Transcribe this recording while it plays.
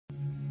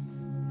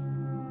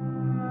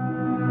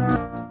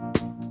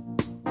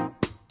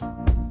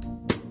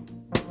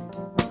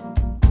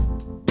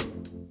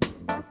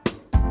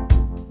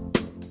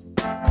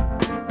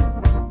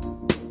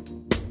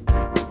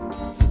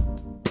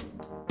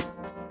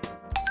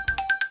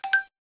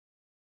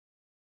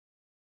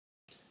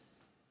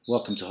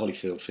Welcome to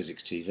Holyfield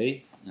Physics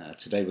TV.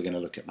 Today we're going to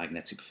look at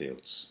magnetic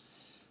fields.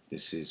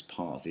 This is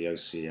part of the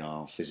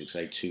OCR Physics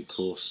A2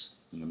 course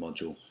in the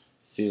module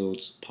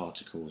Fields,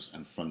 Particles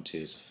and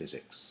Frontiers of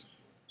Physics.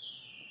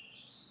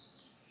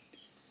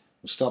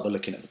 We'll start by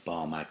looking at the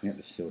bar magnet,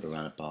 the field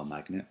around a bar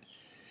magnet,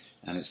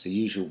 and it's the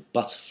usual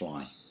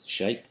butterfly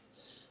shape,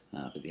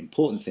 but the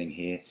important thing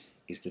here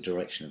is the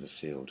direction of the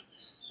field.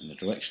 And the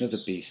direction of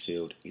the B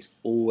field is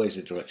always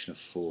the direction of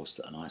force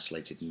that an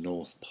isolated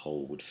north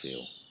pole would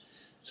feel.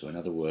 So in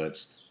other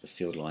words, the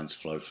field lines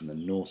flow from the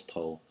north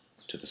pole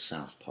to the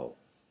south pole.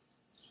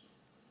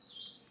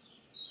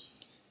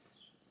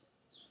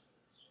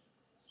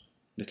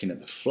 Looking at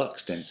the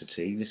flux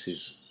density, this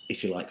is,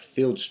 if you like,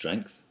 field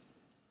strength,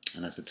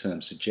 and as the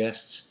term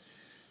suggests,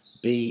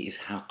 B is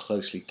how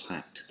closely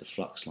packed the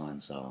flux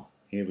lines are.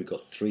 Here we've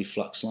got 3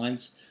 flux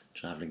lines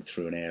travelling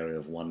through an area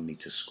of 1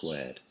 metre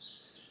squared.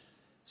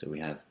 So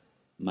we have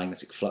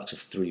magnetic flux of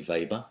 3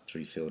 Weber,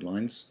 3 field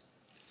lines,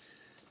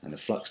 and the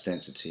flux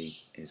density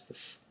is the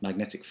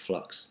magnetic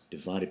flux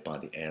divided by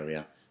the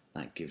area.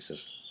 That gives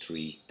us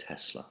 3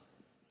 Tesla.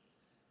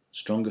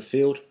 Stronger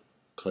field,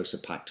 closer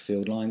packed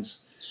field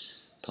lines,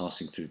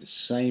 passing through the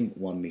same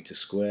 1 metre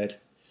squared.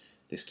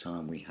 This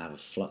time we have a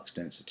flux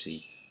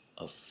density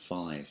of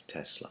 5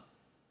 Tesla.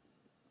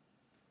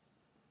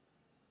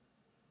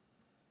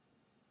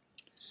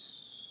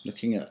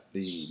 Looking at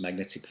the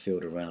magnetic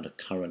field around a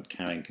current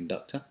carrying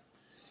conductor,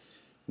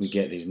 we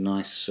get these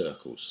nice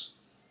circles.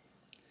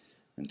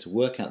 And to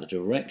work out the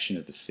direction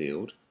of the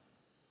field,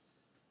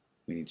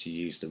 we need to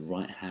use the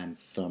right-hand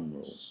thumb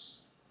rule.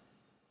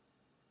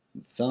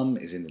 The thumb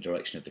is in the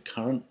direction of the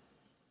current,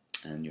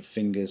 and your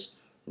fingers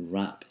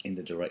wrap in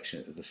the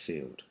direction of the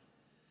field.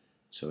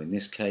 So in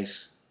this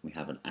case, we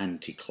have an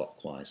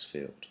anti-clockwise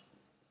field.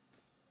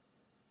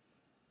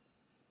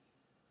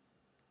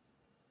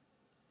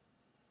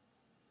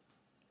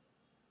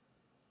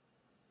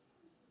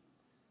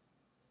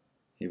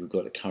 Here we've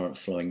got the current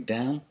flowing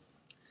down.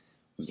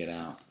 We get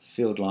our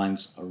field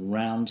lines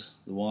around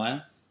the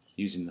wire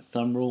using the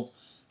thumb rule.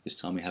 This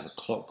time we have a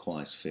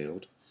clockwise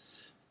field,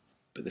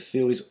 but the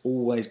field is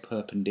always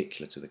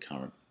perpendicular to the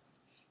current.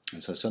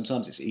 And so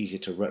sometimes it's easier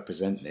to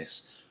represent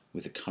this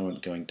with the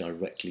current going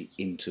directly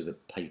into the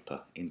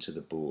paper, into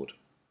the board,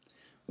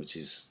 which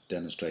is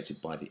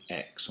demonstrated by the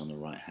X on the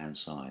right hand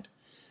side.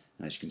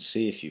 And as you can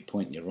see, if you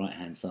point your right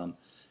hand thumb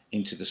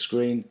into the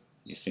screen,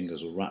 your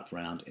fingers will wrap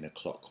round in a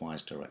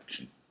clockwise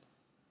direction.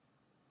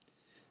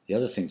 The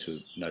other thing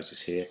to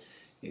notice here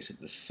is that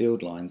the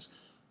field lines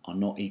are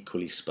not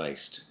equally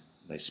spaced.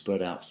 They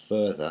spread out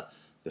further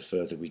the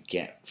further we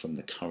get from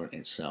the current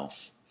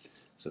itself.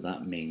 So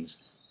that means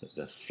that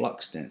the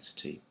flux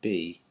density,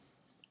 B,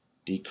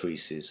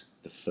 decreases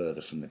the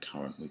further from the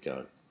current we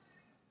go.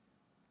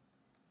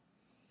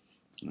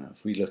 Now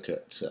if we look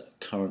at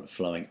current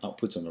flowing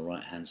upwards on the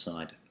right hand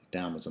side,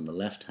 downwards on the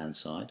left hand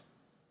side,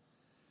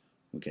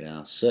 we get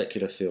our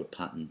circular field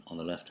pattern on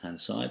the left hand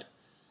side,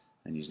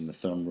 and using the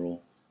thumb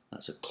rule,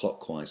 that's a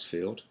clockwise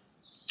field.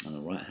 On the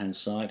right hand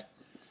side,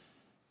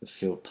 the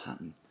field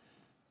pattern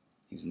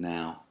is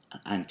now an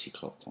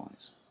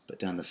anti-clockwise. But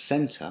down the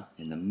centre,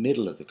 in the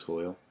middle of the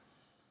coil,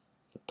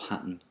 the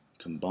pattern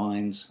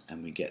combines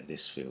and we get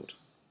this field.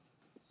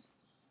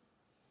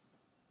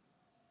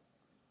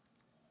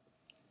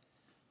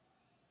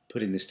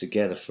 Putting this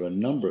together for a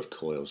number of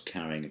coils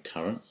carrying a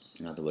current,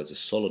 in other words a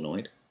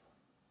solenoid,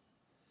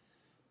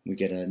 we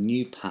get a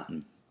new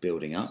pattern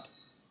building up,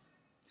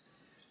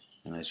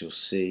 and as you'll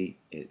see,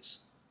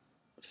 it's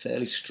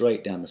fairly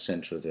straight down the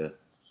centre of the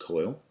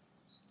coil.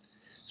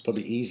 It's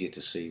probably easier to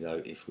see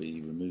though if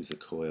we remove the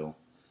coil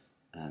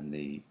and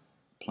the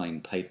plain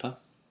paper,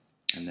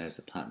 and there's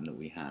the pattern that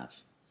we have.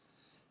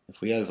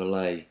 If we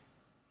overlay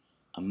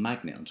a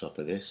magnet on top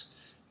of this,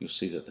 you'll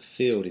see that the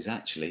field is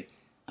actually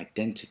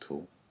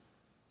identical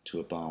to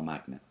a bar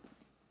magnet.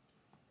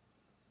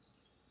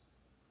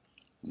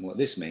 And what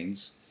this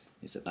means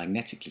is that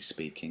magnetically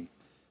speaking,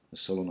 the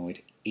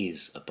solenoid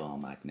is a bar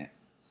magnet.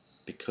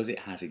 Because it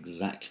has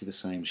exactly the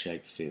same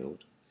shaped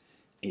field,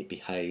 it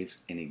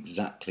behaves in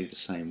exactly the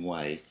same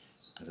way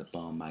as a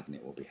bar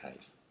magnet will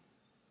behave.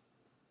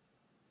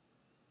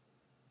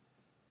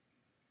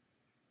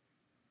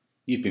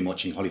 You've been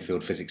watching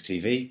Holyfield Physics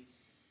TV.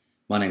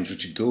 My name's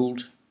Richard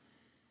Gould.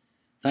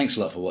 Thanks a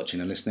lot for watching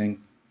and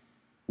listening.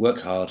 Work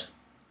hard,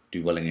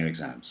 do well in your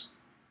exams.